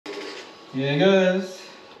Here goes.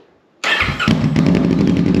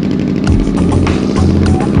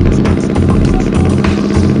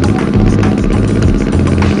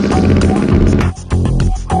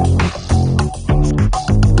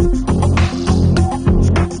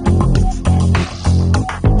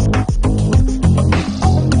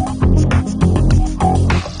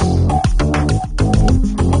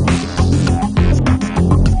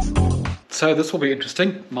 So this will be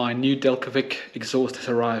interesting. My new Delkevic exhaust has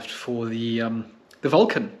arrived for the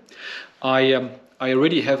Vulcan. I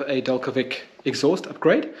already have a Delkevic exhaust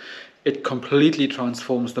upgrade. It completely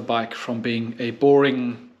transforms the bike from being a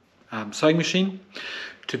boring sewing machine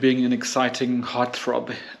to being an exciting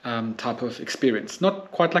heartthrob type of experience. Not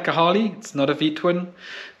quite like a Harley. It's not a V-twin.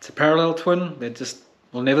 It's a parallel twin. They just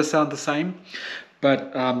will never sound the same,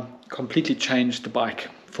 but completely changed the bike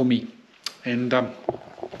for me. And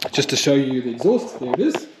just to show you the exhaust, there it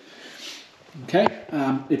is. Okay,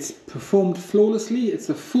 it's performed flawlessly. It's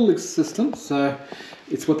a full system, so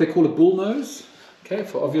it's what they call a bull nose. Okay,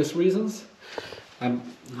 for obvious reasons. I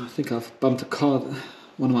think I've bumped a car,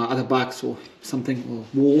 one of my other bikes or something, or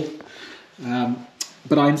wall.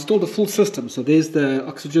 But I installed a full system. So there's the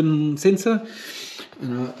oxygen sensor,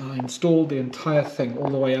 and I installed the entire thing all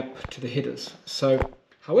the way up to the headers. So,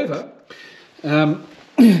 however,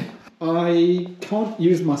 I can't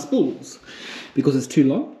use my spools because it's too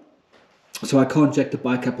long. So I can't jack the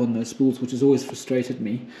bike up on those spools, which has always frustrated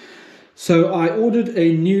me. So I ordered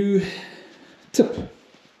a new tip.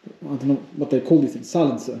 I don't know what they call these things,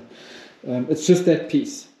 silencer. It's just that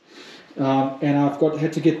piece. And I've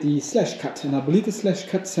had to get the slash cut. And I believe the slash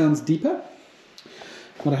cut sounds deeper.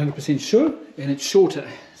 Not 100% sure. And it's shorter.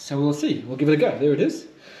 So we'll see. We'll give it a go. There it is.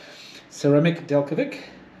 Ceramic Delkevic.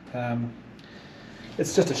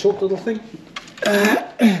 It's just a short little thing.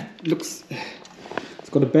 It's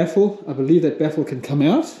got a baffle. I believe that baffle can come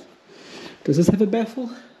out. Does this have a baffle?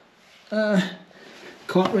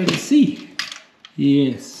 Can't really see.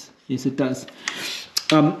 Yes it does.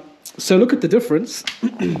 So look at the difference.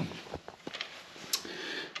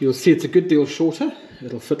 You'll see it's a good deal shorter.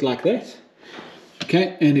 It'll fit like that.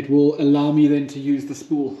 Okay, and it will allow me then to use the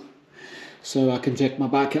spool. So I can jack my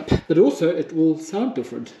bike up. But also it will sound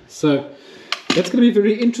different. So that's going to be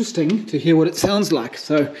very interesting to hear what it sounds like.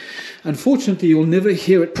 So, unfortunately, you'll never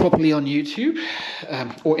hear it properly on YouTube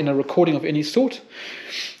or in a recording of any sort.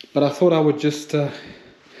 But I thought I would just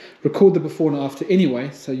record the before and after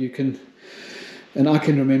anyway, so you can, and I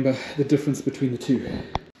can remember the difference between the two.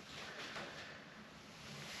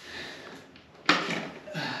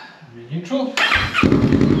 Neutral.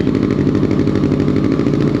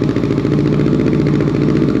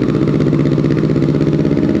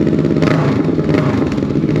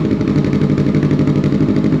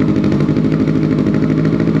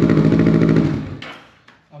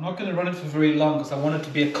 Very long because I want it to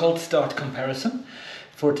be a cold start comparison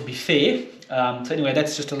for it to be fair. So anyway,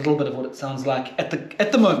 that's just a little bit of what it sounds like at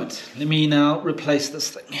the moment. Let me now replace this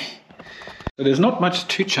thing. So there's not much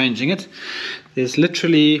to changing it. There's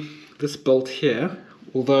literally this bolt here,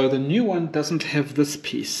 although the new one doesn't have this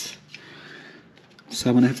piece. So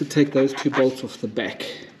I'm going to have to take those two bolts off the back.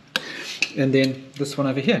 And then this one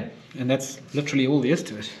over here. And that's literally all there is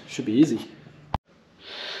to it. Should be easy.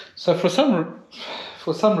 So for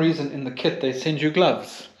some reason in the kit they send you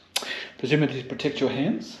gloves, presumably to protect your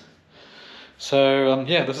hands. So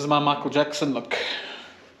yeah, this is my Michael Jackson look.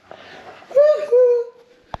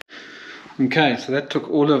 Okay, so that took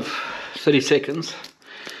all of 30 seconds.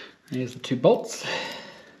 There's the two bolts.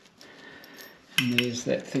 And there's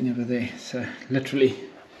that thing over there. So literally,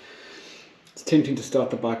 it's tempting to start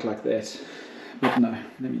the bike like that. But no,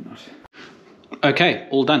 let me not. Okay,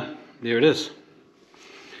 all done. There it is.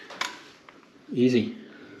 Easy.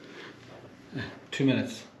 2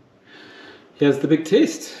 minutes. Here's the big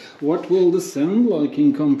test. What will this sound like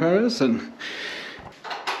in comparison?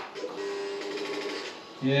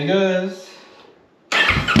 Here goes.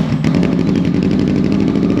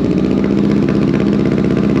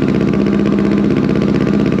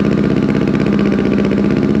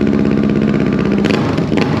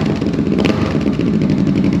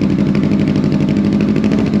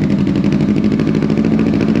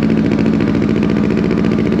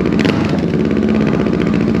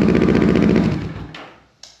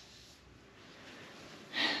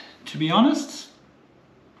 To be honest,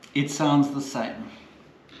 it sounds the same.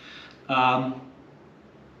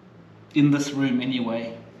 In this room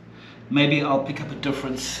anyway. Maybe I'll pick up a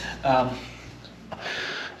difference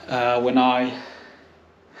when I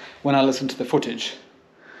listen to the footage.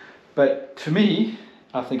 But to me,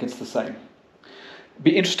 I think it's the same. It'd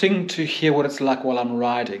be interesting to hear what it's like while I'm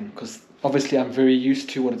riding, because Obviously, I'm very used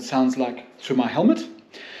to what it sounds like through my helmet.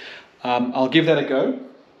 I'll give that a go.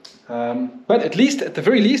 But at the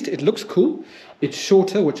very least, it looks cool. It's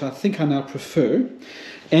shorter, which I think I now prefer.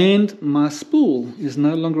 And my spool is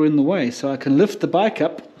no longer in the way, so I can lift the bike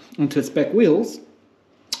up onto its back wheels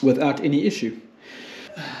without any issue.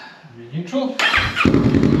 Neutral.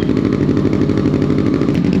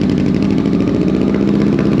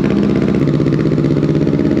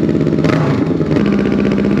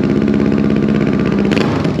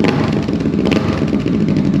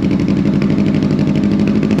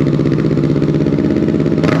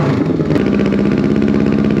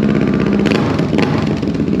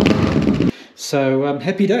 So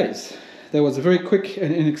happy days. That was a very quick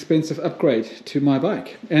and inexpensive upgrade to my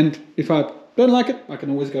bike. And if I don't like it, I can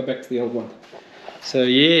always go back to the old one. So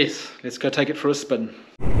yes, let's go take it for a spin.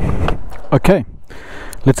 Okay,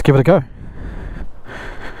 let's give it a go.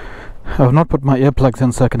 I've not put my earplugs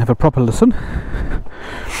in so I can have a proper listen.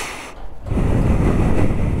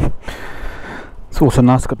 It's also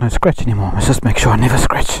nice, got no scratch anymore. Let's just make sure I never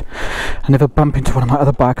scratch. I never bump into one of my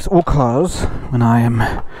other bikes or cars when I am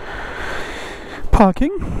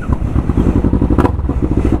parking.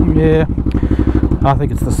 Yeah, I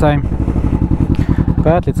think it's the same,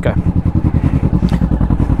 but let's go.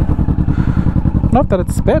 Not that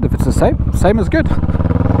it's bad if it's the same is good.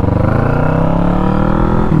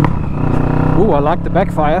 Ooh, I like the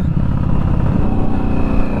backfire.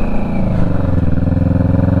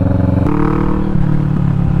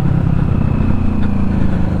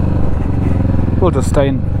 We'll just stay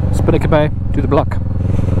in Spinnaker Bay, do the block.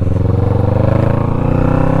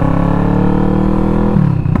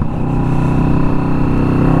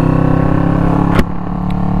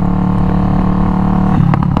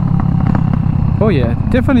 Oh yeah,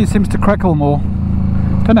 definitely seems to crackle more.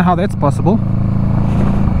 Don't know how that's possible.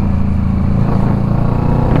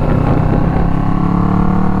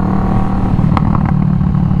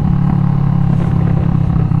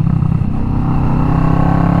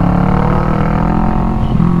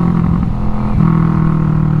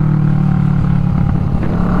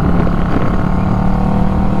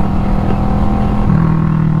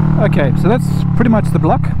 Okay, so that's pretty much the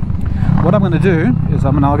block. What I'm going to do is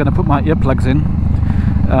I'm now going to put my earplugs in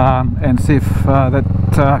and see if that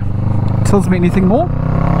tells me anything more.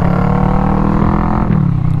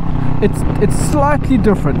 It's slightly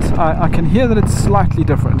different. I can hear that it's slightly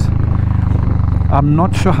different. I'm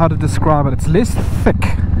not sure how to describe it. It's less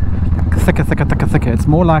thicker. It's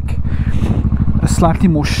more like a slightly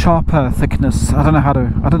more sharper thickness. I don't know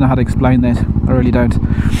how to explain that. I really don't.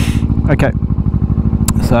 Okay.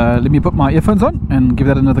 So let me put my earphones on and give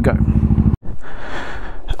that another go.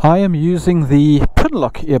 I am using the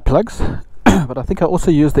Pinlock earplugs, but I think I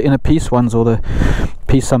also use the inner piece ones, or the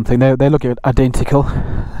piece something. They look identical.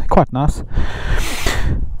 Quite nice.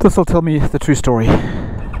 This will tell me the true story.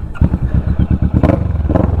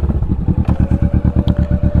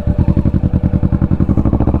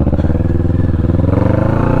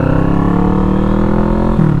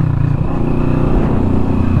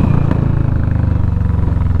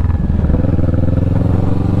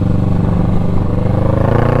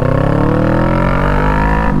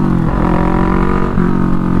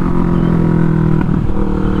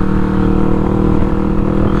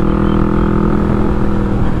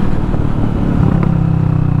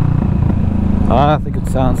 I think it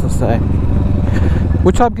sounds the same,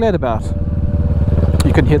 which I'm glad about.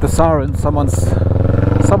 You can hear the sirens. Someone's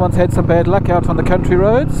had some bad luck out on the country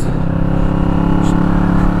roads.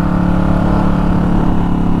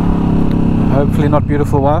 Hopefully not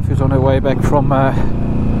beautiful wife who's on her way back from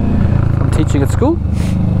teaching at school.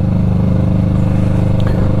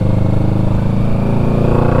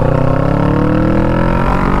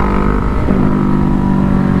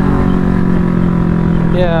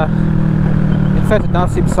 Yeah. In fact, it now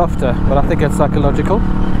seems softer, but I think it's psychological,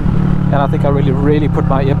 and I think I really put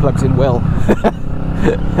my earplugs in well.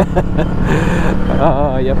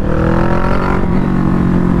 Yep.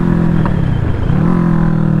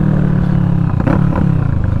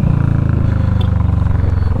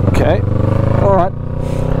 Okay, alright,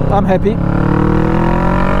 I'm happy.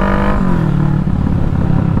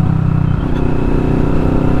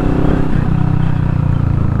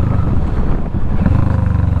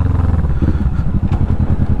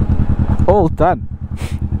 All done.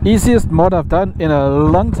 Easiest mod I've done in a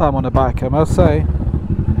long time on a bike, I must say.